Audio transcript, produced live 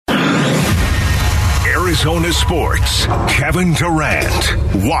Arizona Sports, Kevin Durant.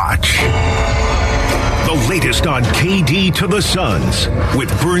 Watch. The latest on KD to the Suns with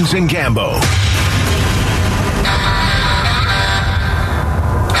Burns and Gambo.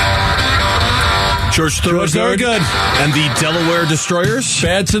 George Thorogood and the Delaware Destroyers.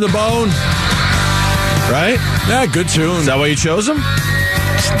 Bad to the bone. Right? Yeah, good tune. Is that why you chose them?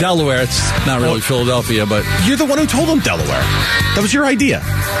 It's Delaware. It's not really Philadelphia, but... You're the one who told them Delaware. That was your idea.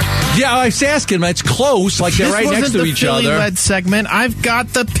 Yeah, I was asking. It's close. Like, they're right next to each other. This wasn't the Philly-led segment. I've got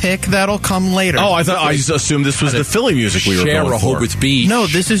the pick that'll come later. Oh, I assumed this was the Philly music we were going for. Rehoboth Beach. No,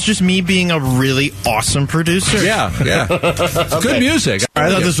 this is just me being a really awesome producer. Yeah. It's good music. I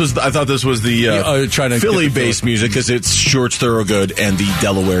thought this was the Philly-based music because it's George Thorogood and the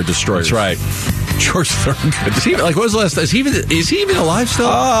Delaware Destroyers. That's right. George Thorogood. What was the last? Is he even alive still?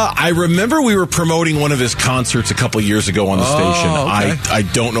 I remember we were promoting one of his concerts a couple years ago on the station. Okay. I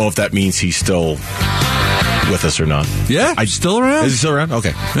don't know if that means he's still with us or not. Yeah, still around. Is he still around?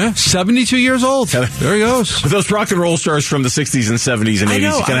 Okay. Yeah, 72 years old. There he goes. With those rock and roll stars from the 60s and 70s and 80s,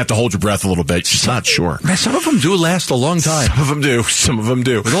 you kind of have to hold your breath a little bit. Just not sure. Man, some of them do last a long time. Some of them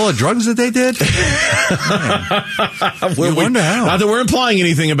do. With all the drugs that they did? You wonder how. Not that we're implying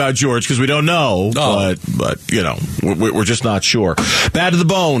anything about George, because we don't know, but you know, we're just not sure. Bad to the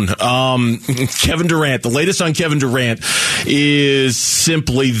bone. Kevin Durant. The latest on Kevin Durant is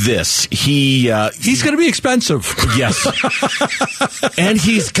simply this. He's going to be expensive. Yes. And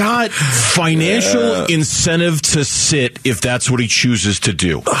he's got financial incentive to sit if that's what he chooses to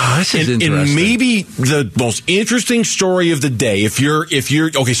do. This is interesting. And maybe the most interesting story of the day, if you're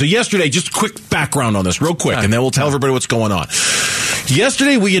okay, so yesterday, just a quick background on this real quick, and then we'll tell everybody what's going on.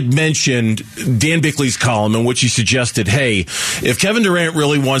 Yesterday, we had mentioned Dan Bickley's column in which he suggested, hey, if Kevin Durant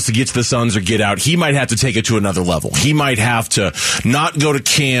really wants to get to the Suns or get out, he might have to take it to another level. He might have to not go to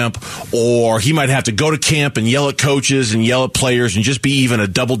camp, or he might have to go to camp and yell at coaches and yell at players and just be even a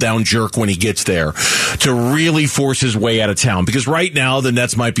double-down jerk when he gets there to really force his way out of town. Because right now, the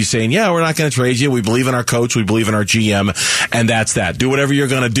Nets might be saying, yeah, we're not going to trade you. We believe in our coach. We believe in our GM. And that's that. Do whatever you're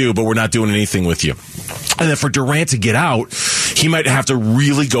going to do, but we're not doing anything with you. And then for Durant to get out, he might have to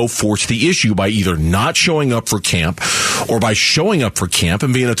really go force the issue by either not showing up for camp or by showing up for camp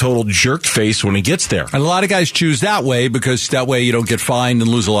and being a total jerk face when he gets there. And a lot of guys choose that way because that way you don't get fined and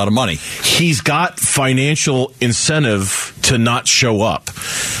lose a lot of money. He's got financial incentive to not show up.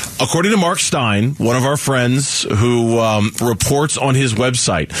 According to Mark Stein, one of our friends who reports on his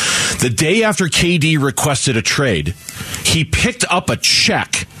website, the day after KD requested a trade, he picked up a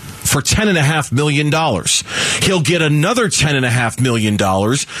check for $10.5 million. He'll get another $10.5 million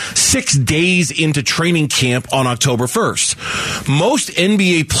 6 days into training camp on October 1st. Most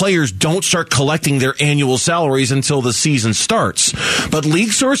NBA players don't start collecting their annual salaries until the season starts. But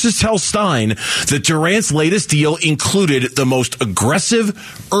league sources tell Stein that Durant's latest deal included the most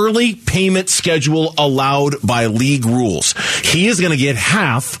aggressive early payment schedule allowed by league rules. He is going to get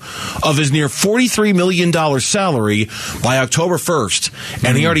half of his near $43 million salary by October 1st,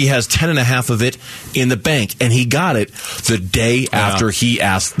 and he already has 10.5 of it in the bank, and he got it the day after he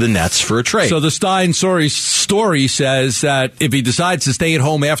asked the Nets for a trade. So the Stein story says that if he decides to stay at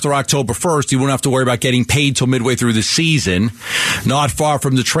home after October 1st, he won't have to worry about getting paid till midway through the season, not far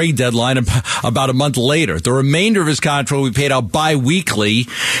from the trade deadline, about a month later. The remainder of his contract will be paid out bi-weekly.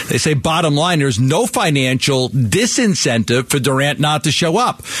 They say bottom line, there's no financial disincentive for Durant not to show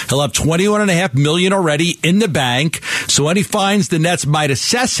up. He'll have $21.5 million already in the bank, so any fines the Nets might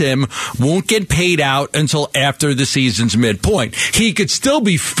assess him won't get paid out until after the season's midpoint. He could still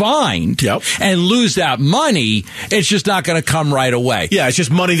be fined and lose that money. It's just not going to come right away. Yeah, it's just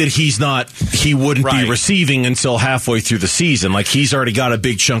money that he wouldn't be receiving until halfway through the season. Like, he's already got a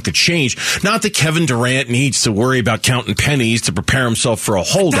big chunk of change. Not that Kevin Durant needs to worry about counting pennies to prepare himself for a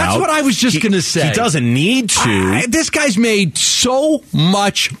holdout. That's what I was just going to say. He doesn't need to. This guy's made so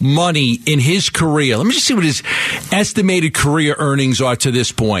much money in his career. Let me just see what his estimated career earnings are to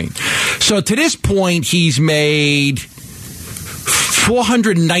this point. So to this point, he's made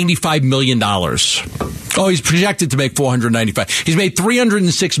 $495 million. Oh, he's projected to make $495. He's made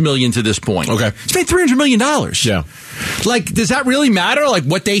 $306 million to this point. Okay. He's made $300 million. Yeah. Like, does that really matter? Like,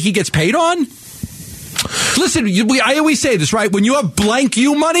 what day he gets paid on? Listen, I always say this, right? When you have blank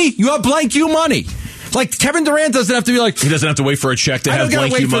you money, you have blank you money. Like, Kevin Durant doesn't have to be like... He doesn't have to wait for a check to have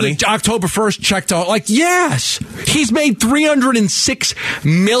blank you money? The October 1st check to... Like, yes. He's made $306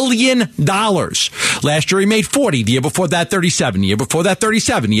 million. Last year he made 40. The year before that, 37. The year before that,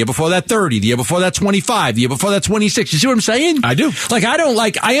 37. The year before that, 30. The year before that, 25. The year before that, 26. You see what I'm saying? I do. Like,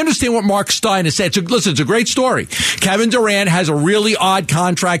 I understand what Mark Stein has said. Listen, it's a great story. Kevin Durant has a really odd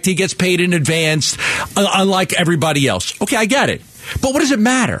contract. He gets paid in advance. unlike everybody else. Okay, I get it. But what does it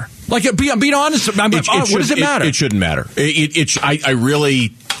matter? Like, I'm being honest. What does it matter? It shouldn't matter.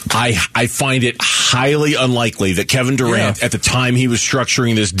 I find it highly unlikely that Kevin Durant, at the time he was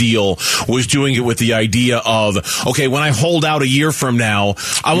structuring this deal, was doing it with the idea of, okay, when I hold out a year from now,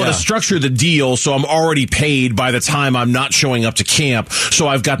 I want to structure the deal so I'm already paid by the time I'm not showing up to camp, so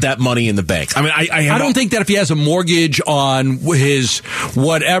I've got that money in the bank. I mean, I don't think that if he has a mortgage on his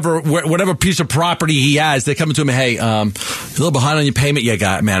whatever piece of property he has, they come to him, hey, a little behind on your payment.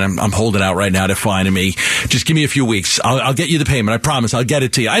 Yeah, man, I'm holding out right now. They're fining me. Just give me a few weeks. I'll get you the payment. I promise. I'll get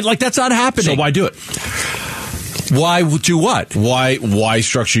it to you. That's not happening. So why do it? Why do what? Why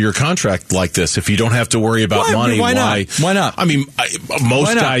structure your contract like this if you don't have to worry about money? Why not? Why not? I mean,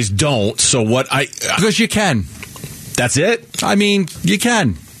 most guys don't. So what? Because you can. That's it? I mean, you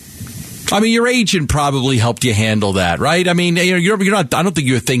can. I mean, your agent probably helped you handle that, right? I mean, you're not. I don't think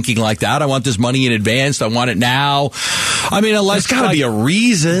you're thinking like that. I want this money in advance. I want it now. I mean, unless there's got to be a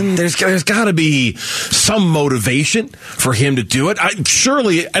reason. There's got to be some motivation for him to do it.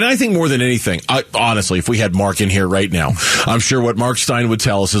 Surely, and I think more than anything, honestly, if we had Mark in here right now, I'm sure what Mark Stein would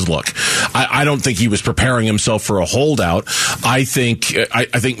tell us is, look, I don't think he was preparing himself for a holdout. I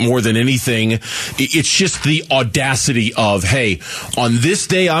think more than anything, it's just the audacity of, hey, on this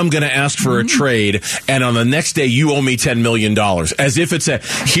day I'm going to ask for a trade, and on the next day you owe me $10 million. As if it's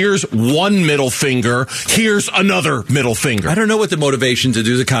here's one middle finger, here's another middle finger. I don't know what the motivation to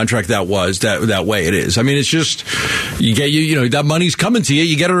do the contract that way it is. I mean, it's just that money's coming to you.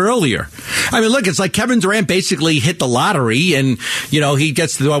 You get it earlier. I mean, look, it's like Kevin Durant basically hit the lottery, and he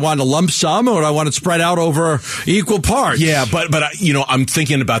gets do I want a lump sum or do I want it spread out over equal parts? Yeah, but I'm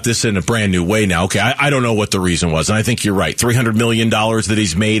thinking about this in a brand new way now. Okay, I don't know what the reason was, and I think you're right. $300 million that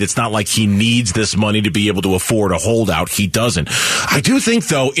he's made. It's not like he needs this money to be able to afford a holdout. He doesn't. I do think,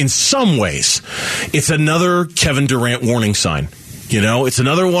 though, in some ways, it's another Kevin Durant warning sign. It's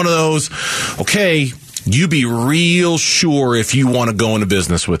another one of those, okay, you be real sure if you want to go into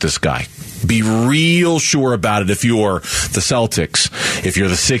business with this guy. Be real sure about it if you're the Celtics, if you're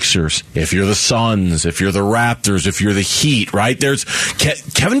the Sixers, if you're the Suns, if you're the Raptors, if you're the Heat, right?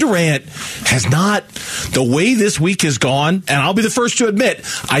 Kevin Durant has not, the way this week has gone, and I'll be the first to admit,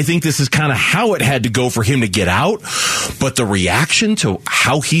 I think this is kind of how it had to go for him to get out, but the reaction to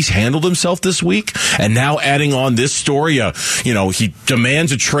how he's handled himself this week, and now adding on this story, he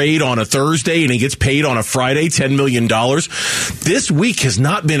demands a trade on a Thursday and he gets paid on a Friday, $10 million. This week has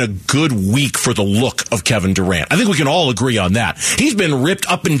not been a good week for the look of Kevin Durant. I think we can all agree on that. He's been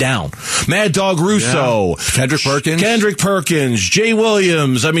ripped up and down. Mad Dog Russo. Yeah. Kendrick Perkins. Jay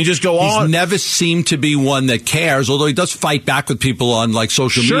Williams. I mean, just go on. He's never seemed to be one that cares, although he does fight back with people on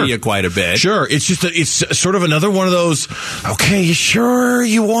social media quite a bit. Sure. It's just it's sort of another one of those, okay, you sure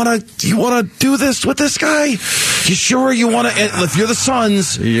you want to do this with this guy? You sure you want to, if you're the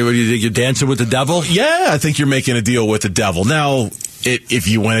Suns. What do you think, you're dancing with the devil? Yeah, I think you're making a deal with the devil. Now, if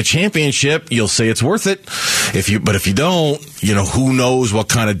you win a championship, you'll say it's worth it. But if you don't, who knows what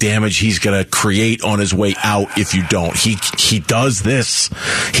kind of damage he's going to create on his way out if you don't. He does this.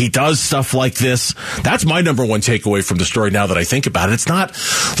 He does stuff like this. That's my number one takeaway from the story now that I think about it. It's not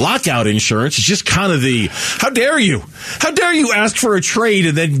lockout insurance. It's just kind of how dare you? How dare you ask for a trade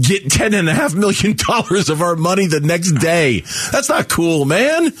and then get $10.5 million of our money the next day? That's not cool,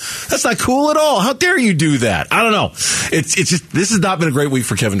 man. That's not cool at all. How dare you do that? I don't know. It's just, this has not been a great week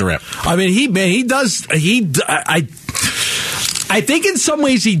for Kevin Durant. I mean, I think in some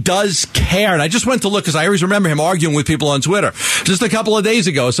ways he does care. And I just went to look because I always remember him arguing with people on Twitter. Just a couple of days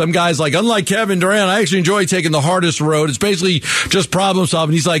ago, some guy's like, unlike Kevin Durant, I actually enjoy taking the hardest road. It's basically just problem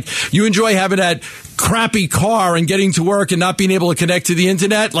solving. He's like, you enjoy having that crappy car and getting to work and not being able to connect to the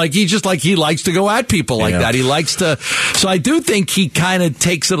internet. Like he likes to go at people like that. He likes to. So I do think he kind of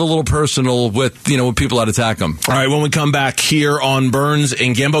takes it a little personal with when people that attack him. All right, when we come back here on Burns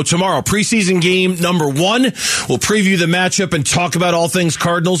and Gambo tomorrow, preseason game number 1. We'll preview the matchup and talk about all things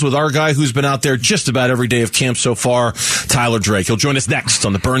Cardinals with our guy who's been out there just about every day of camp so far, Tyler Drake. He'll join us next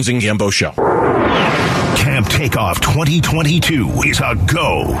on the Burns and Gambo Show. Camp Takeoff 2022 is a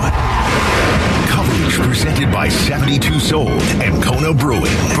go. Coverage presented by 72 Sold and Kona Brewing.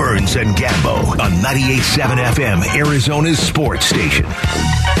 Burns and Gambo on 98.7 FM, Arizona's sports station.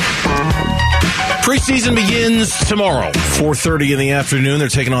 Preseason begins tomorrow, 4:30 in the afternoon. They're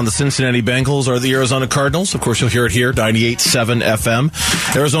taking on the Cincinnati Bengals or the Arizona Cardinals. Of course, you'll hear it here, 98.7 FM.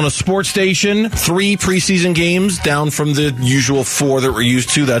 Arizona Sports Station, 3 preseason games down from the usual 4 that we're used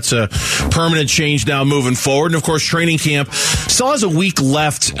to. That's a permanent change now moving forward. And, of course, training camp still has a week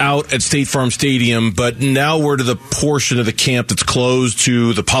left out at State Farm Stadium, but now we're to the portion of the camp that's closed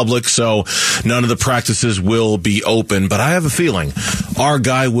to the public, so none of the practices will be open. But I have a feeling our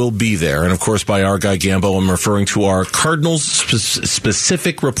guy will be there. And, of course, by our guy Gambo, I'm referring to our Cardinals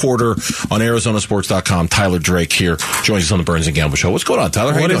specific reporter on ArizonaSports.com, Tyler Drake here, joins us on the Burns and Gambo Show. What's going on,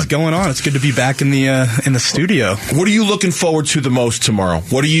 Tyler? What is going on? It's good to be back in the studio. What are you looking forward to the most tomorrow?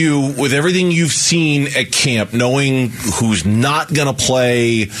 What are you, with everything you've seen at camp, knowing who's not going to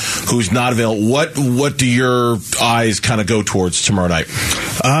play, who's not available, what do your eyes kind of go towards tomorrow night?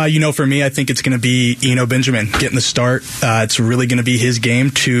 For me, I think it's going to be Eno Benjamin getting the start. It's really going to be his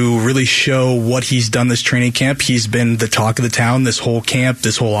game to really show what he's done this training camp. He's been the talk of the town this whole camp,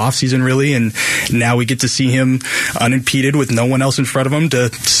 this whole offseason, really, and now we get to see him unimpeded with no one else in front of him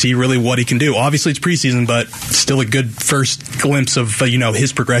to see really what he can do. Obviously, it's preseason, but still a good first glimpse of,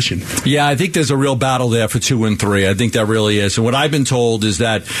 his progression. Yeah, I think there's a real battle there for 2 and 3. I think that really is. And what I've been told is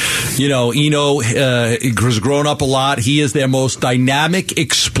that, Eno has grown up a lot. He is their most dynamic,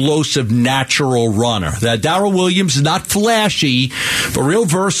 explosive, natural runner. That Darrell Williams is not flashy, but real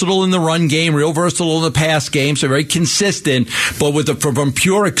versatile in the run game, real versatile in the pass game, so very consistent. But from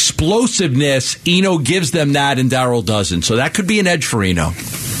pure explosiveness, Eno gives them that, and Darrell doesn't. So that could be an edge for Eno.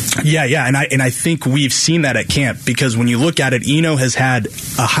 Yeah, and I think we've seen that at camp, because when you look at it, Eno has had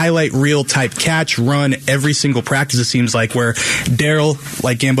a highlight reel type catch run every single practice, it seems like, where Darrell,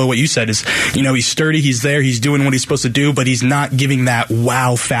 like Gambo, what you said is, he's sturdy, he's there, he's doing what he's supposed to do, but he's not giving that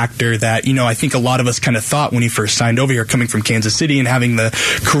wow factor that, I think a lot of us kind of thought when he first signed over here, coming from Kansas City and having the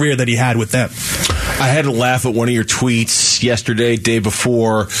career that he had with them. I had to laugh at one of your tweets yesterday, day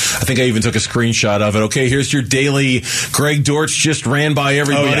before. I think I even took a screenshot of it. Okay, here's your daily Greg Dortch just ran by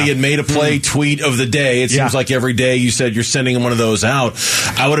everybody and made a play tweet of the day. It seems like every day you said you're sending one of those out.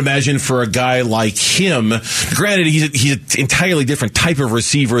 I would imagine for a guy like him, granted he's an entirely different type of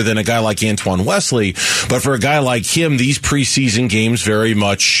receiver than a guy like Antoine Wesley, but for a guy like him, these preseason games very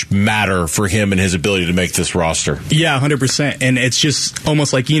much matter for him and his ability to make this roster. Yeah, 100%. And it's just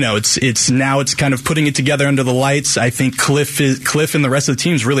almost like, it's kind of putting it together under the lights. I think Cliff and the rest of the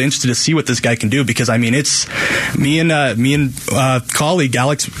team is really interested to see what this guy can do, because it's me and colleague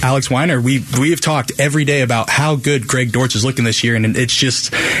Alex Weiner, we have talked every day about how good Greg Dortch is looking this year, and it's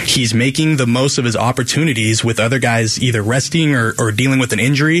just he's making the most of his opportunities with other guys either resting or dealing with an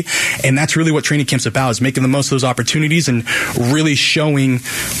injury, and that's really what training camp's about, is making the most of those opportunities and really showing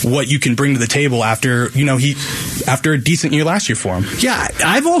what you can bring to the table after a decent year last year for him. Yeah,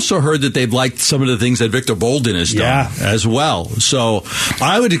 I've also heard that they've liked some of the things that Victor Bolden has done as well. So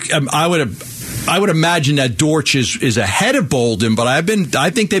I would imagine that Dortch is ahead of Bolden, but I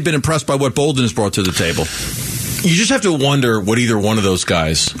think they've been impressed by what Bolden has brought to the table. You just have to wonder what either one of those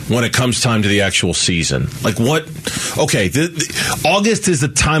guys, when it comes time to the actual season, August is the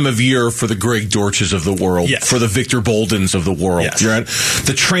time of year for the Greg Dortches of the world, for the Victor Boldens of the world. Yes. You're right.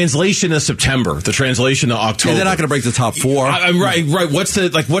 The translation of September, the translation of October. Yeah, they're not going to break the top 4. Right. What's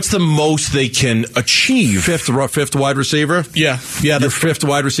the most they can achieve? Fifth wide receiver. Yeah. Your fifth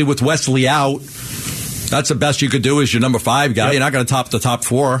wide receiver with Wesley out. That's the best you could do as your number 5 guy. Yep. You're not going to top the top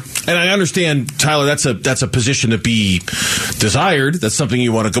 4. And I understand, Tyler, that's a position to be desired. That's something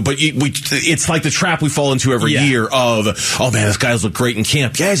you want to go. But it's like the trap we fall into every year of, oh, man, this guy's look great in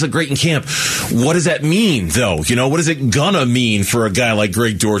camp. Yeah, he's look great in camp. What does that mean, though? What is it going to mean for a guy like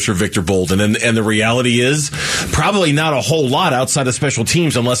Greg Dortch or Victor Bolden? And the reality is probably not a whole lot outside of special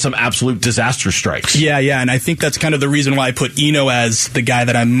teams unless some absolute disaster strikes. Yeah. And I think that's kind of the reason why I put Eno as the guy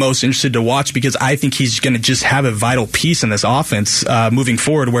that I'm most interested to watch, because I think he's going to just have a vital piece in this offense moving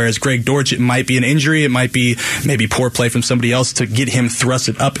forward, whereas Greg Dortch, it might be an injury, it might be maybe poor play from somebody else to get him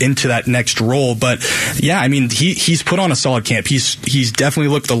thrusted up into that next role. But yeah, he's put on a solid camp. He's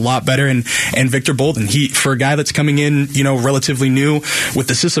definitely looked a lot better, and Victor Bolden, for a guy that's coming in, relatively new with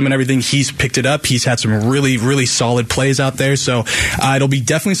the system and everything, he's picked it up. He's had some really, really solid plays out there. So it'll be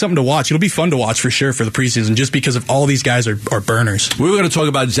definitely something to watch. It'll be fun to watch for sure for the preseason, just because of all these guys are burners. We were going to talk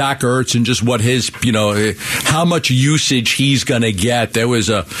about Zach Ertz and just what his, how much usage he's going to get. There was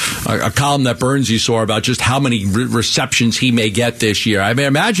column that Burnsy saw about just how many receptions he may get this year. I mean,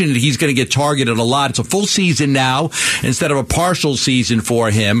 imagine that he's going to get targeted a lot. It's a full season now instead of a partial season for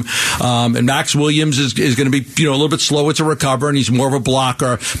him. And Max Williams is going to be, a little bit slower to recover, and he's more of a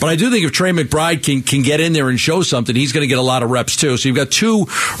blocker. But I do think if Trey McBride can get in there and show something, he's going to get a lot of reps too. So you've got two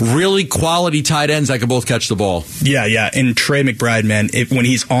really quality tight ends that can both catch the ball. Yeah. And Trey McBride, man, when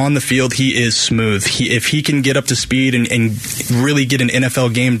he's on the field, he is smooth. If he can get up to speed and really get an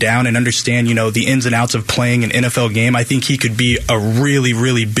NFL game down and understand, the ins and outs of playing an NFL game, I think he could be a really,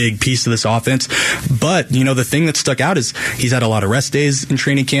 really big piece of this offense. But, the thing that stuck out is he's had a lot of rest days in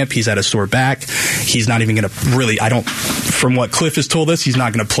training camp. He's had a sore back. He's not even going to from what Cliff has told us, he's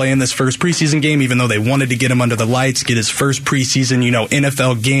not going to play in this first preseason game, even though they wanted to get him under the lights, get his first preseason,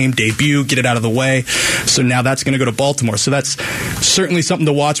 NFL game debut, get it out of the way. So now that's going to go to Baltimore. So that's certainly something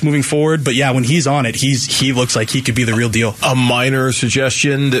to watch moving forward. But yeah, when he's on it, he looks like he could be the real deal. A minor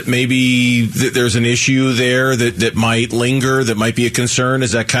suggestion that maybe there's an issue there that might linger, that might be a concern.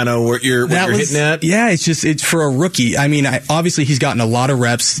 Is that kind of what you're hitting at? Yeah, it's for a rookie. I mean, obviously he's gotten a lot of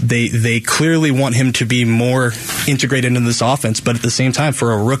reps. They clearly want him to be more integrated into this offense, but at the same time,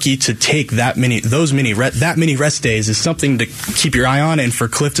 for a rookie to take that many rest days is something to keep your eye on. And for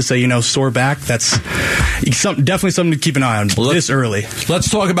Cliff to say, sore back, that's definitely something to keep an eye on this early. Let's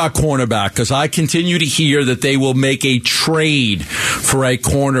talk about cornerback, because I continue to hear that they will make a trade for a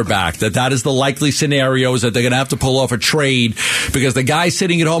cornerback. That is the likely scenario, is that they're going to have to pull off a trade, because the guys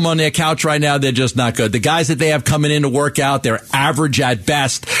sitting at home on their couch right now, they're just not good. The guys that they have coming in to work out, they're average at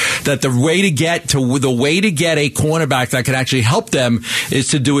best. That the way to get a cornerback that can actually help them is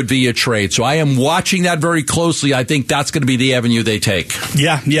to do it via trade. So I am watching that very closely. I think that's going to be the avenue they take.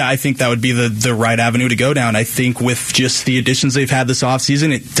 Yeah, I think that would be the right avenue to go down. I think with just the additions they've had this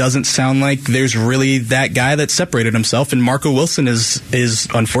offseason, it doesn't sound like there's really that guy that separated himself. And Marco Wilson is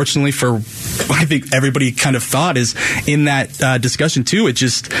unfortunately, for I think everybody kind of thought, is in that discussion too. It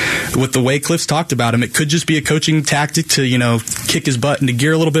just, with the way Cliff's talked about him, it could just be a coaching tactic to, kick his butt into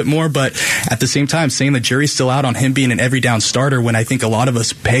gear a little bit more. But at the same time, saying the jury's still out on him being an every down starter, when I think a lot of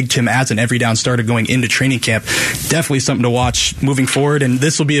us pegged him as an every down starter going into training camp, definitely something to watch moving forward. And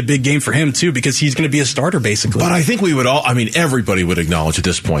this will be a big game for him too, because he's going to be a starter basically. But I think everybody would acknowledge at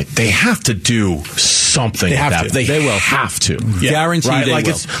this point, they have to do something. They have to. They will have to. Yeah. Guaranteed right? they will.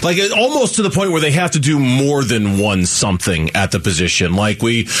 It's almost to the point where they have to do more than one something at the position. Like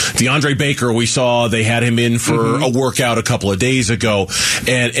DeAndre Baker, we saw they had him in for a workout a couple of days ago.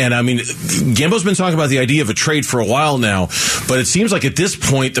 And I mean, Gambo's been talking about the idea of a trade for a while now, but it seems like at this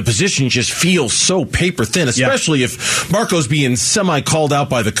point, the position just feels so paper thin, especially if Marco's being semi-called out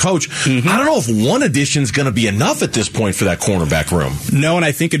by the coach. I don't know if one addition's going to be enough at this point for that cornerback room. No, and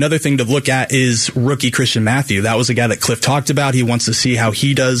I think another thing to look at is rookie Christian Matthew. That was a guy that Cliff talked about. He wants to see how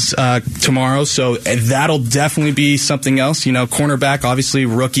he does tomorrow, so that'll definitely be something else. Cornerback, obviously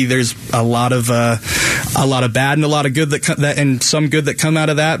rookie. There's a lot of bad and a lot of good and some good that come out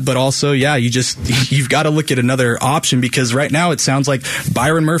of that. But also, you've got to look at another option, because right now it sounds like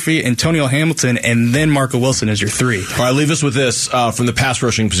Byron Murphy, Antonio Hamilton, and then Marco Wilson is your three. All right, leave us with this from the pass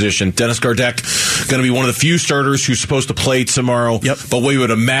rushing position. Dennis Gardeck going to be one of the few starters who's supposed to play tomorrow. Yep. But we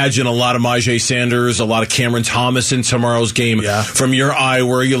would imagine a lot of Myjai Sanders, a lot of Cameron Thomas in tomorrow's game. Yeah. From your eye,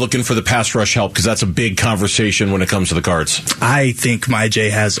 where are you looking for the pass rush help? Because that's a big conversation when it comes to the Cards. I think Myjai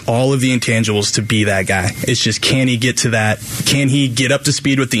has all of the intangibles to be that guy. It's just, can he get to that? Can he get up to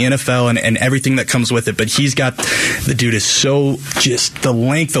speed with the NFL and everything that comes with it? But the dude is so, just the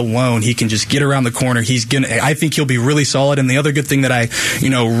length alone, he can just get around the corner. I think he'll be really solid. And the other good thing that I,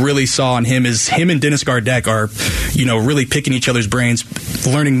 really saw on him is him and Dennis Gardeck are, really picking each other's brains,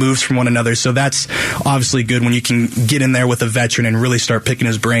 learning moves from one another. So that's obviously good when you can get in there with a veteran and really start picking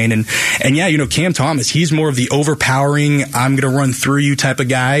his brain. And Cam Thomas, he's more of the overpowering, I'm going to run through you type of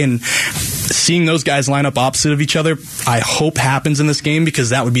guy. And seeing those guys line up opposite of each other, I hope happens in this game, because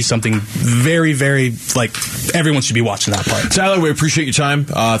that would be something very, very, everyone should be watching that part. Tyler, we appreciate your time.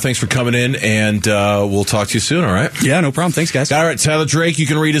 Thanks for coming in, and we'll talk to you soon, all right? Yeah, no problem. Thanks, guys. All right, Tyler Drake, you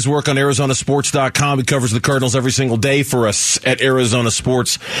can read his work on ArizonaSports.com. He covers the Cardinals every single day for us at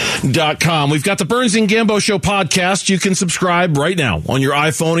ArizonaSports.com. We've got the Burns and Gambo Show podcast. You can subscribe right now on your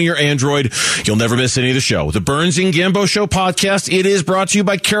iPhone or your Android. You'll never miss any of the show. The Burns and Gambo Show podcast, it is brought to you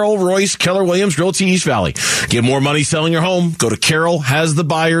by Carol Royce, Keller Williams Realty East Valley. Get more money selling your home. Go to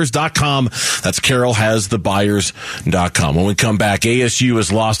CarolHasTheBuyers.com. That's CarolHasTheBuyers.com. When we come back, ASU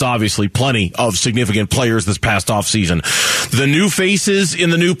has lost, obviously, plenty of significant players this past offseason. The new faces in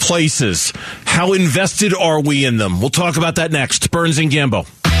the new places. How invested are we in them? We'll talk about that next. Burns and Gambo.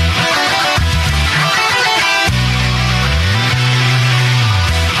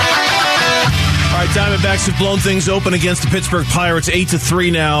 Diamondbacks have blown things open against the Pittsburgh Pirates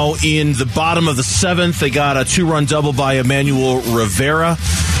 8-3 now in the bottom of the seventh. They got a 2-run double by Emmanuel Rivera.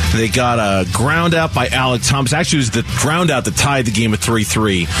 They got a ground out by Alec Thomas. Actually, it was the ground out that tied the game at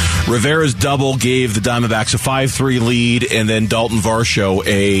 3-3. Rivera's double gave the Diamondbacks a 5-3 lead, and then Dalton Varsho,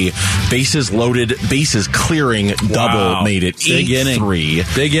 a bases-loaded, bases-clearing double, made it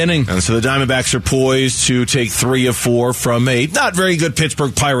 8-3. Big inning. And so the Diamondbacks are poised to take 3 of 4 from a not very good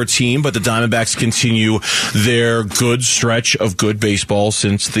Pittsburgh Pirates team, but the Diamondbacks continue their good stretch of good baseball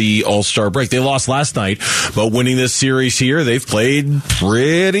since the All-Star break. They lost last night, but winning this series here, they've played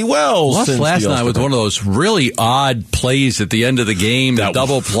pretty well. Lost last night with one of those really odd plays at the end of the game, the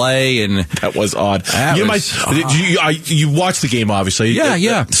double play, and that was odd. You watched the game, obviously.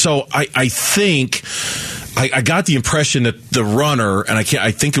 Yeah. So I think I got the impression that the runner, and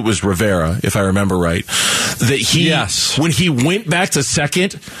I think it was Rivera, if I remember right, that when he went back to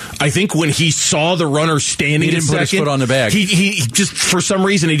second, I think when he saw the runner standing he didn't put his foot on the bag. He just, for some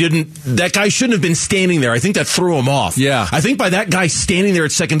reason, that guy shouldn't have been standing there. I think that threw him off. Yeah. I think by that guy standing there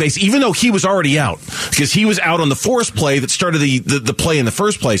at second base, even though he was already out, because he was out on the forced play that started the play in the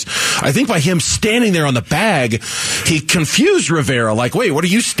first place, I think by him standing there on the bag, he confused Rivera, like, wait, what are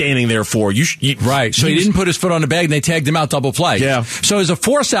you standing there for? Right. So he didn't put his foot on the bag, and they tagged him out double play. Yeah. So there's a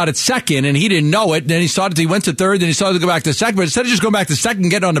force out at second, and he didn't know it. Then he went to third, then he started to go back to second. But instead of just going back to second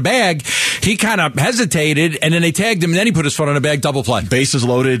and getting on the bag, he kind of hesitated, and then they tagged him, and then he put his foot on the bag, double play. Bases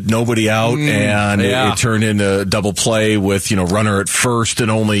loaded, nobody out, and it turned into double play with, runner at first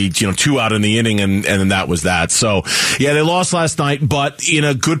and only, 2 out in the inning, and then that was that. So, yeah, they lost last night, but in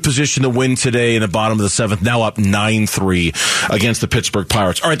a good position to win today in the bottom of the seventh, now up 9-3 against the Pittsburgh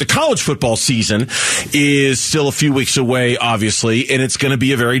Pirates. All right, the college football season is still a few weeks away, obviously, and it's going to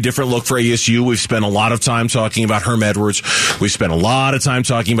be a very different look for ASU. We've spent a lot of time talking about Herm Edwards. We've spent a lot of time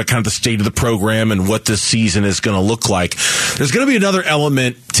talking about kind of the state of the program and what this season is going to look like. There's going to be another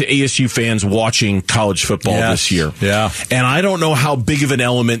element to ASU fans watching college football this year. Yeah. And I don't know how big of an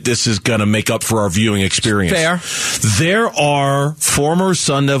element this is going to make up for our viewing experience. Fair. There are former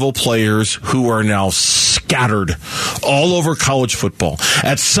Sun Devil players who are now scattered all over college football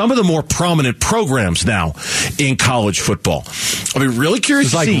at some of the more prominent programs now in college football. I'll be really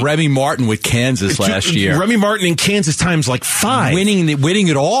curious to see. Like Remy Martin with Kansas last year. Remy Martin in Kansas times like 5. Winning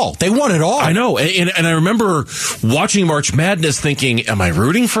it all. They won it all. I know. And I remember watching March Madness thinking, am I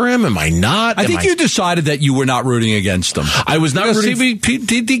rooting for him? Am I not? I think you decided that you were not rooting against him. I was not rooting. He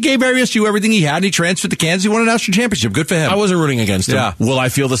gave ASU everything he had, and he transferred to Kansas. He won a national championship. Good for him. I wasn't rooting against him. Yeah. Will I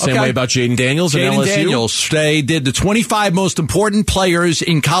feel the same way about Jaden Daniels and LSU? Jaden Daniels. They did the 25 most important players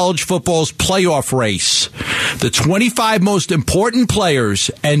in college football's playoff race. The 25 most important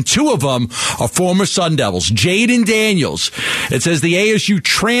players, and 2 of them are former Sun Devils. Jaden Daniels. It says the ASU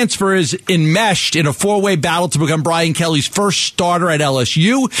transfer is enmeshed in a 4-way battle to become Brian Kelly's first starter at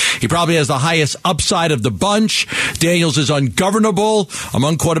LSU. He probably has the highest upside of the bunch. Daniels is ungovernable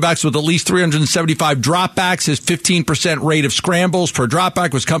among quarterbacks with at least 375 dropbacks. His 15% rate of scrambles per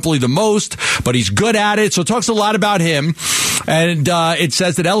dropback was comfortably the most, but he's good at it. So it talks a lot about him. And it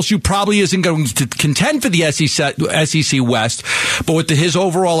says that LSU probably isn't going to contend for the SEC West, but with his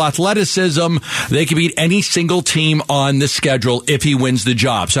overall athleticism, they can beat any single team on the schedule if he wins the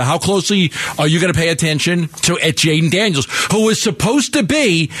job. So how closely are you going to pay attention to Jaden Daniels, who is supposed to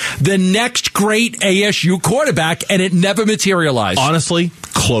be the next great ASU quarterback, and it never materialized? Honestly,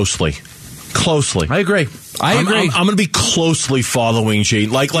 closely. I agree. I'm going to be closely following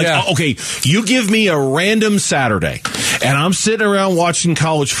Jaden. Okay, you give me a random Saturday, and I'm sitting around watching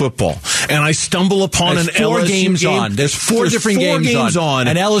college football, and I stumble upon an LSU games game. on. There's four different games on,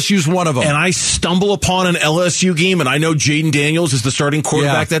 and LSU's one of them. And I stumble upon an LSU game, and I know Jaden Daniels is the starting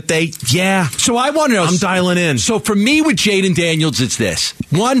quarterback that day. Yeah. So I want to know. I'm dialing in. So for me with Jaden Daniels, it's this.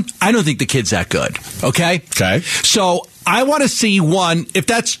 One, I don't think the kid's that good. Okay? So I want to see, one, if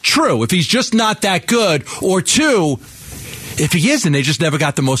that's true, if he's just not that good, or two, if he is, and they just never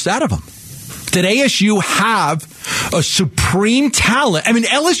got the most out of him. Did ASU have a supreme talent? I mean,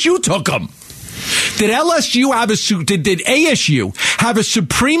 LSU took him. Did ASU have a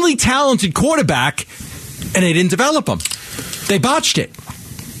supremely talented quarterback, and they didn't develop him? They botched it.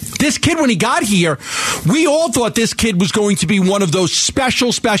 This kid, when he got here, we all thought this kid was going to be one of those special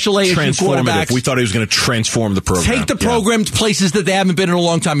ASU quarterbacks. We thought he was going to transform the program. Take the program to places that they haven't been in a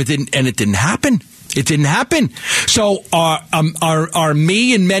long time. It didn't happen. It didn't happen. So are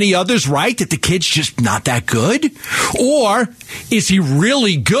me and many others right that the kid's just not that good? Or is he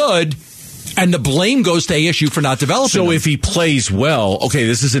really good And the blame goes to ASU for not developing So him. if he plays well, okay,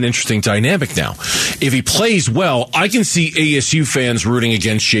 this is an interesting dynamic now. If he plays well, I can see ASU fans rooting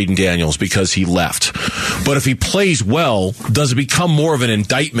against Jaden Daniels because he left. But if he plays well, does it become more of an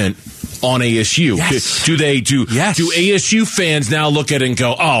indictment on ASU? Yes. Do ASU fans now look at it and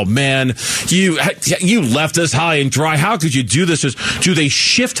go, oh man, you left us high and dry. How could you do this? Do they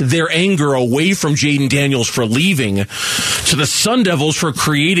shift their anger away from Jaden Daniels for leaving to the Sun Devils for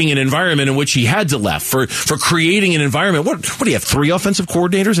creating an environment in which he had to left, for creating an environment? What do you have, 3 offensive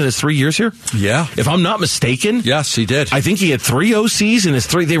coordinators in his 3 years here? Yeah. If I'm not mistaken. Yes, he did. I think he had 3 OCs in his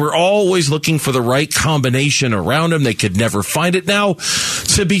 3. They were always looking for the right combination around him. They could never find it. Now,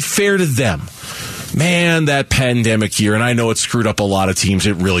 to be fair to them, man, that pandemic year, and I know it screwed up a lot of teams.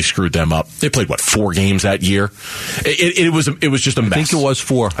 It really screwed them up. They played, 4 games that year? It was just a mess. I think it was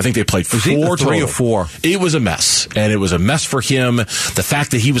 4. I think they played 4 total. 3 or 4. It was a mess, and it was a mess for him. The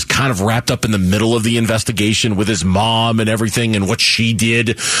fact that he was kind of wrapped up in the middle of the investigation with his mom and everything and what she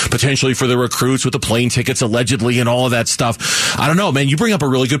did potentially for the recruits with the plane tickets allegedly and all of that stuff. I don't know, man. You bring up a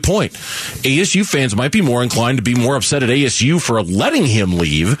really good point. ASU fans might be more inclined to be more upset at ASU for letting him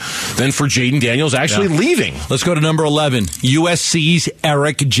leave than for Jaden Daniels actually leaving. Let's go to number 11. USC's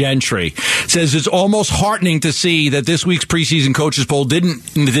Eric Gentry says it's almost heartening to see that this week's preseason coaches poll did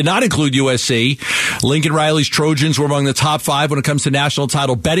not include USC. Lincoln Riley's Trojans were among the top 5 when it comes to national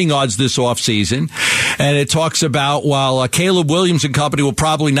title betting odds this offseason. And it talks about while Caleb Williams and company will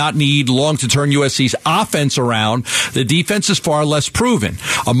probably not need long to turn USC's offense around, the defense is far less proven.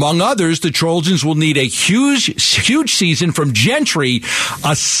 Among others, the Trojans will need a huge season from Gentry,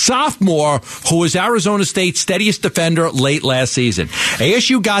 a sophomore who was Arizona State's steadiest defender late last season.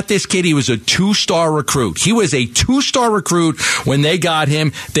 ASU got this kid. He was a 2-star recruit. He was a 2-star recruit when they got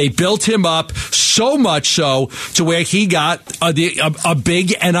him. They built him up so much so to where he got a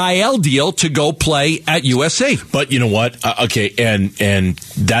big NIL deal to go play at USC. But you know what? Okay, and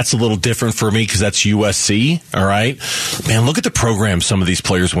that's a little different for me because that's USC, all right? Man, look at the program some of these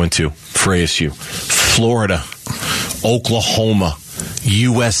players went to for ASU. Florida, Oklahoma,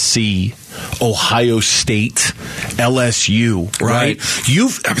 USC, Ohio State, LSU, right? You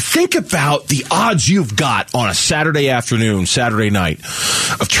think about the odds you've got on a Saturday afternoon, Saturday night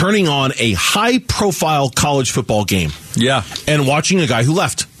of turning on a high-profile college football game. Yeah. And watching a guy who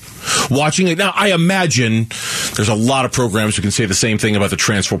left. Watching it now, I imagine there's a lot of programs who can say the same thing about the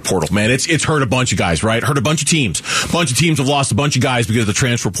transfer portal. Man, it's hurt a bunch of guys, right? Hurt a bunch of teams. A bunch of teams have lost a bunch of guys because of the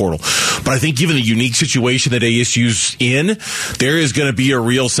transfer portal. But I think given the unique situation that ASU's in, there is going to be a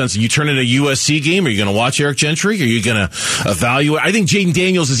real sense of you turn in a USC game. Are you going to watch Eric Gentry? Are you going to evaluate? I think Jaden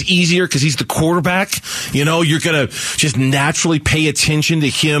Daniels is easier because he's the quarterback. You know, you're going to just naturally pay attention to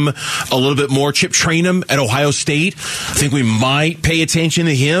him a little bit more. Chip Trainum at Ohio State. I think we might pay attention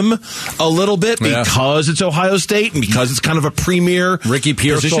to him a little bit because it's Ohio State and because it's kind of a premier Ricky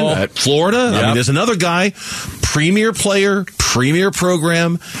position at Florida. I mean, there's another guy, premier player, premier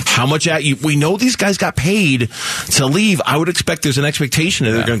program. How much we know these guys got paid to leave. I would expect there's an expectation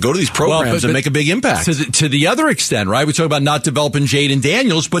that they're going to go to these programs and make a big impact. To the other extent, right? We talk about not developing Jaden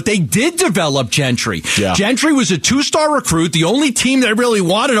Daniels, but they did develop Gentry. Yeah. Gentry was a 2-star recruit. The only team that really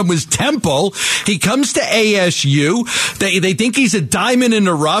wanted him was Temple. He comes to ASU. They think he's a diamond in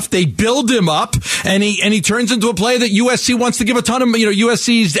the rough. They build him up, and he turns into a player that USC wants to give a ton of,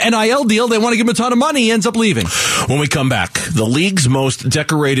 USC's NIL deal. They want to give him a ton of money. He ends up leaving. When we come back, the league's most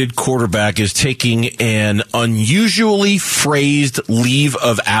decorated quarterback is taking an unusually phrased leave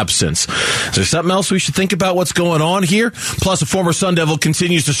of absence. Is there something else we should think about what's going on here? Plus, a former Sun Devil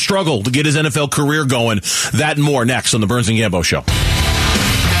continues to struggle to get his NFL career going. That and more next on the Burns and Gambo Show.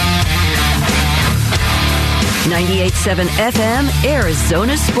 98.7 FM,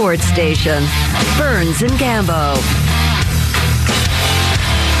 Arizona Sports Station. Burns and Gambo.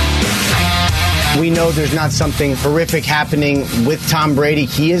 We know there's not something horrific happening with Tom Brady.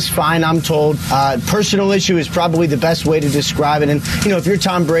 He is fine, I'm told. Personal issue is probably the best way to describe it. And, if you're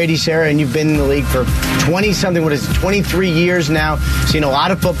Tom Brady, Sarah, and you've been in the league for 20-something, 23 years now, seen a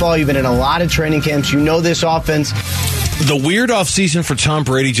lot of football, you've been in a lot of training camps, you know this offense. The weird offseason for Tom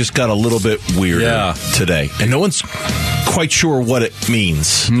Brady just got a little bit weirder today. And no one's quite sure what it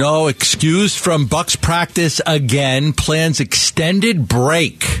means. No, excused from Bucs practice again, plans extended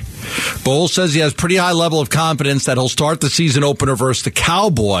break. Bowles says he has pretty high level of confidence that he'll start the season opener versus the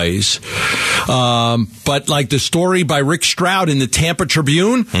Cowboys. But like the story by Rick Stroud in the Tampa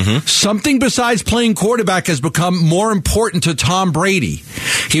Tribune, something besides playing quarterback has become more important to Tom Brady.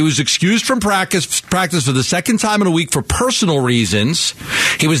 He was excused from practice for the second time in a week for personal reasons.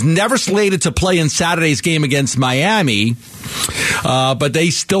 He was never slated to play in Saturday's game against Miami. But they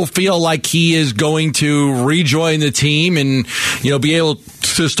still feel like he is going to rejoin the team and, be able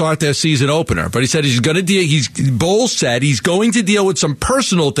to start their season opener. But he said he's going to deal. Bowles said he's going to deal with some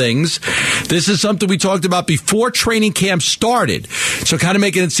personal things. This is something we talked about before training camp started. So kind of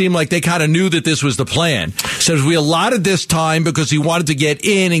making it seem like they kind of knew that this was the plan. Says we allotted this time because he wanted to get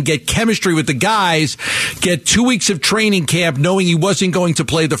in and get chemistry with the guys, get 2 weeks of training camp knowing he wasn't going to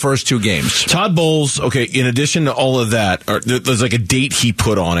play the first 2 games. Todd Bowles, okay, in addition to all of that, there's like a date he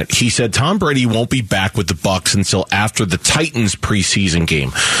put on it. He said Tom Brady won't be back with the Bucs until after the Titans preseason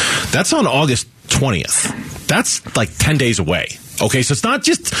game. That's on August 20th. That's like 10 days away. Okay, so it's not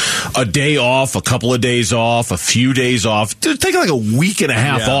just a day off, a couple of days off, a few days off. Take like a week and a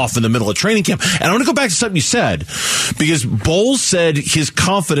half off in the middle of training camp. And I want to go back to something you said, because Bowles said his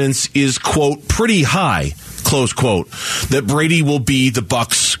confidence is, quote, pretty high, close quote, that Brady will be the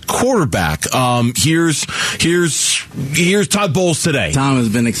Bucs quarterback. Here's Todd Bowles today. Tom has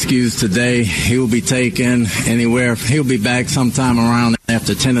been excused today. He will be taken anywhere. He'll be back sometime around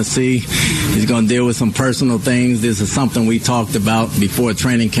after Tennessee. He's going to deal with some personal things. This is something we talked about before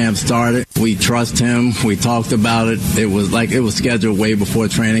training camp started. We trust him. We talked about it. It was scheduled way before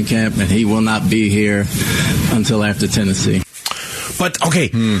training camp, and he will not be here until after Tennessee. But okay,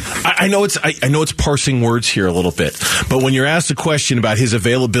 I know it's parsing words here a little bit. But when you're asked a question about his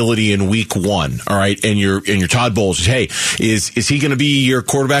availability in week 1, all right, and you're Todd Bowles, hey, is he going to be your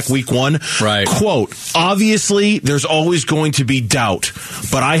quarterback week 1? Right. Quote, obviously there's always going to be doubt,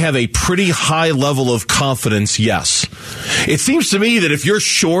 but I have a pretty high level of confidence, yes. It seems to me that if you're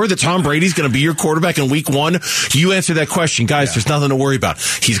sure that Tom Brady's going to be your quarterback in week 1, you answer that question. Guys, there's nothing to worry about.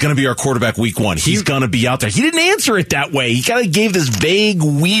 He's going to be our quarterback week 1. He's going to be out there. He didn't answer it that way. He kind of gave this vague,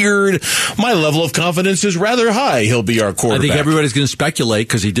 weird, my level of confidence is rather high. He'll be our quarterback. I think everybody's going to speculate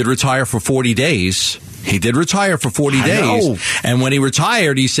because he did retire for 40 days. He did retire for 40 days. And when he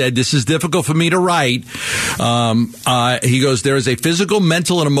retired, he said, this is difficult for me to write. He goes, there is a physical,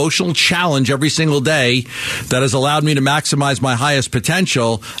 mental, and emotional challenge every single day that has allowed me to maximize my highest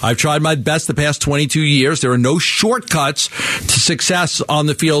potential. I've tried my best the past 22 years. There are no shortcuts to success on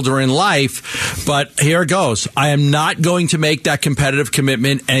the field or in life. But here it goes. I am not going to make that competitive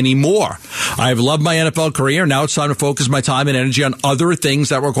commitment anymore. I have loved my NFL career. Now it's time to focus my time and energy on other things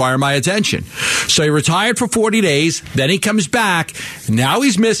that require my attention. So he retired for 40 days, then he comes back. Now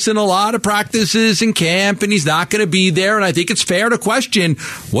he's missing a lot of practices in camp, and he's not going to be there. And I think it's fair to question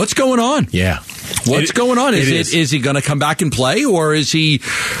what's going on. Yeah. What's going on? Is he going to come back and play, or is he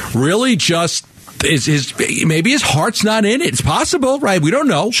really just... maybe his heart's not in it. It's possible, right? We don't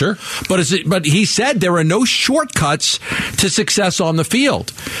know. Sure. But he said there are no shortcuts to success on the field.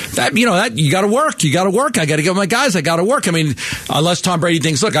 That you got to work. You got to work. I got to give my guys. I got to work. I mean, unless Tom Brady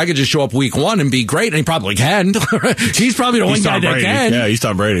thinks, look, I could just show up week 1 and be great, and he probably can. He's probably the one guy that can. Yeah, he's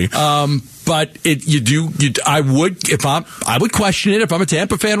Tom Brady. But I would question it if I'm a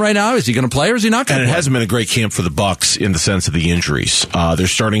Tampa fan right now. Is he going to play or is he not going to play? And it hasn't been a great camp for the Bucs in the sense of the injuries. Their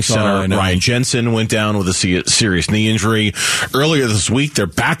starting center, Ryan Jensen, went down with a serious knee injury. Earlier this week, their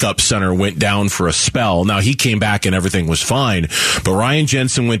backup center went down for a spell. Now, he came back and everything was fine. But Ryan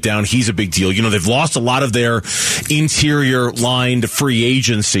Jensen went down. He's a big deal. They've lost a lot of their interior line to free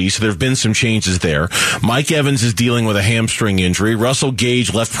agency, so there have been some changes there. Mike Evans is dealing with a hamstring injury. Russell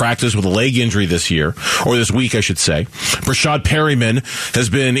Gage left practice with a leg injury this week, I should say. Brashad Perryman has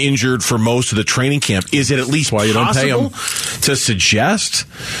been injured for most of the training camp. Is it at least why you don't pay him to suggest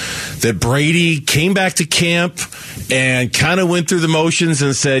that Brady came back to camp and kind of went through the motions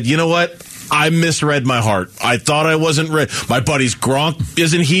and said, you know what? I misread my heart. I thought I wasn't ready. My buddy's Gronk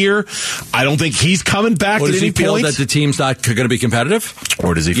isn't here. I don't think he's coming back at any point. Does he feel that the team's not going to be competitive?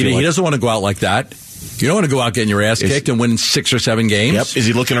 Or does he feel he doesn't want to go out like that? You don't want to go out getting your ass kicked and win 6 or 7 games. Yep. Is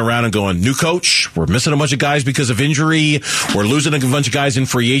he looking around and going, new coach, we're missing a bunch of guys because of injury, we're losing a bunch of guys in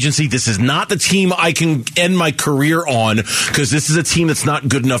free agency, this is not the team I can end my career on because this is a team that's not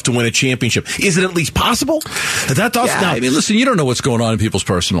good enough to win a championship? Is it at least possible? I mean, listen, you don't know what's going on in people's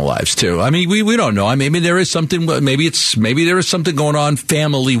personal lives too. I mean, we don't know. I mean, maybe there is something. Maybe there is something going on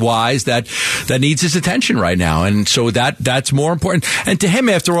family wise that needs his attention right now, and so that's more important. And to him,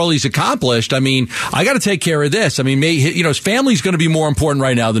 after all he's accomplished, I mean, I got to take care of this. I mean, his family's going to be more important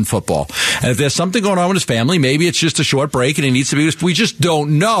right now than football. And if there's something going on with his family, maybe it's just a short break and he needs to be. We just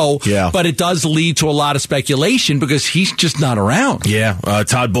don't know. Yeah. But it does lead to a lot of speculation because he's just not around. Yeah.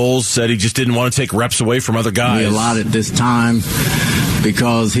 Todd Bowles said he just didn't want to take reps away from other guys. We allotted this time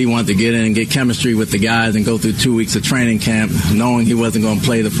because he wanted to get in and get chemistry with the guys and go through 2 weeks of training camp, knowing he wasn't going to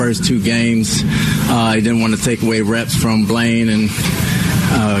play the first 2 games. He didn't want to take away reps from Blaine and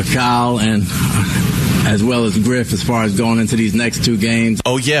Kyle, and as well as Griff as far as going into these next 2 games.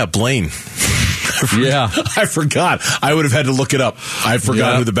 Oh, yeah, Blaine. Yeah. I forgot. I would have had to look it up. I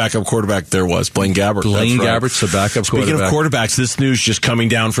forgot who the backup quarterback there was. Blaine Gabbert. Blaine Gabbert's the backup quarterback. Speaking of quarterbacks, this news just coming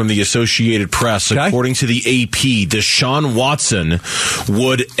down from the Associated Press. Okay. According to the AP, Deshaun Watson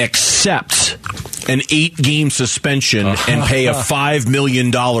would accept an 8-game suspension and pay a $5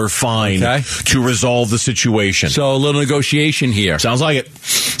 million fine to resolve the situation. So a little negotiation here. Sounds like it.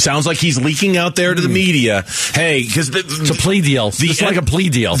 Sounds like he's leaking out there to the media. Hey, because it's a plea deal. It's like a plea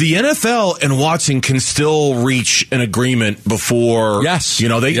deal. The NFL and Watson can still reach an agreement before. Yes.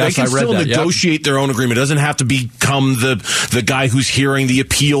 They can still negotiate their own agreement. It doesn't have to become the guy who's hearing the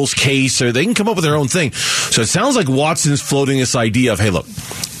appeals case, or they can come up with their own thing. So it sounds like Watson's floating this idea of, hey, look,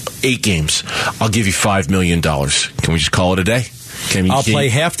 8 games. I'll give you $5 million. Can we just call it a day? I'll play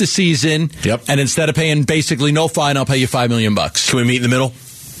half the season. Yep. And instead of paying basically no fine, I'll pay you $5 million. Can we meet in the middle?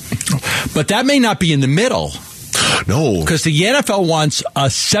 But that may not be in the middle. No. Because the NFL wants a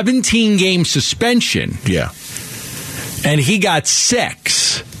 17-game suspension. Yeah. And he got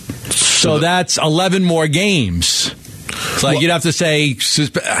 6. So that's 11 more games. It's like you'd have to say...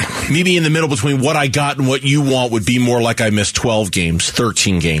 Maybe in the middle between what I got and what you want would be more like I missed 12 games,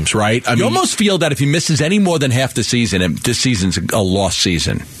 13 games, right? I mean, almost feel that if he misses any more than half the season, this season's a lost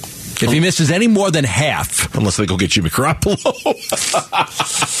season. If he misses any more than half... Unless they go get Jimmy Garoppolo.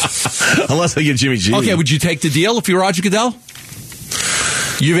 Unless they get Jimmy G. Okay, would you take the deal if you're Roger Goodell?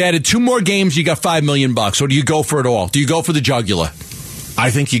 You've added 2 more games, you got $5 million. Or do you go for it all? Do you go for the jugular?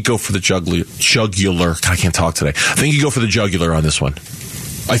 I think you go for the jugular. God, I can't talk today. I think you go for the jugular on this one.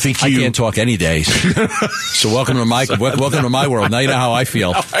 I can't talk any days. So welcome to my world. Now you know how I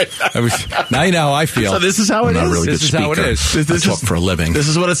feel. Now you know how I feel. So this is how it is. Really this is how it is. I talk for a living. This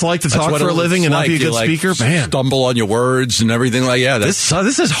is what it's like to talk for a living and not be a good speaker. Man, stumble on your words and everything like that.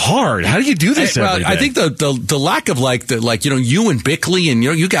 This is hard. How do you do this every day? I think the lack of you and Bickley and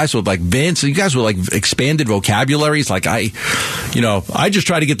you guys with like Vince, you guys with like expanded vocabularies. Like I just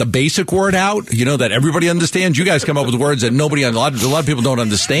try to get the basic word out. That everybody understands. You guys come up with words that a lot of people don't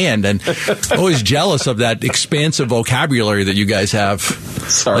understand, and always jealous of that expansive vocabulary that you guys have.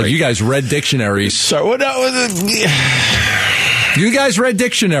 Sorry, like you guys read dictionaries. Sorry, what was it? You guys read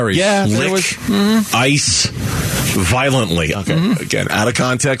dictionaries. Yeah, ice violently. Okay, again, out of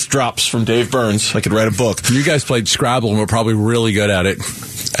context drops from Dave Burns. I could write a book. You guys played Scrabble and were probably really good at it.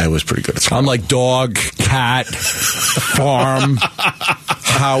 I was pretty good at Scrabble. I'm like dog, cat, farm,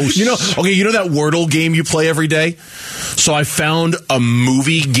 house. You know that Wordle game you play every day? So I found a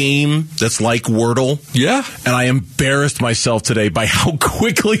movie game that's like Wordle. Yeah. And I embarrassed myself today by how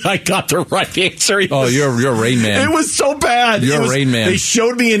quickly I got the right answer. Oh, you're Rain Man. It was so bad. You're Rain Man. They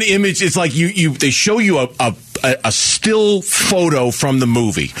showed me an image. It's like they show you a still photo from the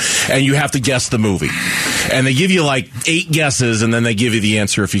movie, and you have to guess the movie. And they give you like 8 guesses, and then they give you the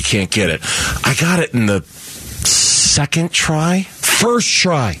answer if you can't get it. I got it in the first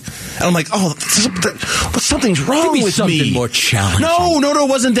try. And I'm like, something's wrong with something me. Something more challenging. No, it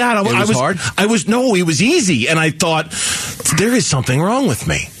wasn't that. It was hard? It was easy. And I thought, there is something wrong with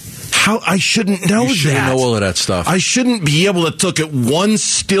me. How I shouldn't know that. You shouldn't know all of that stuff. I shouldn't be able to look at one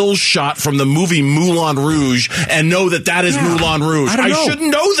still shot from the movie Moulin Rouge and know that is Moulin Rouge. I shouldn't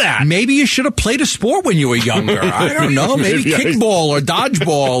know that. Maybe you should have played a sport when you were younger. I don't know. Maybe kickball or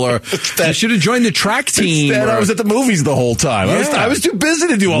dodgeball, or you should have joined the track team. Instead, I was at the movies the whole time. Yeah. I was too busy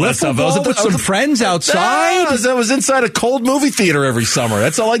to do all that stuff. I was with some friends outside. I was inside a cold movie theater every summer.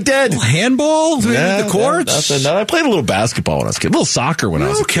 That's all I did. Handball? The courts? I played a little basketball when I was a kid. A little soccer when I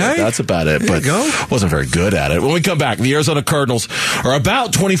was a kid. That's about it. But wasn't very good at it. When we come back, the Arizona Cardinals are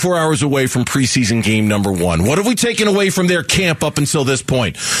about 24 hours away from preseason game number 1. What have we taken away from their camp up until this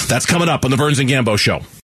point? That's coming up on the Burns and Gambo Show.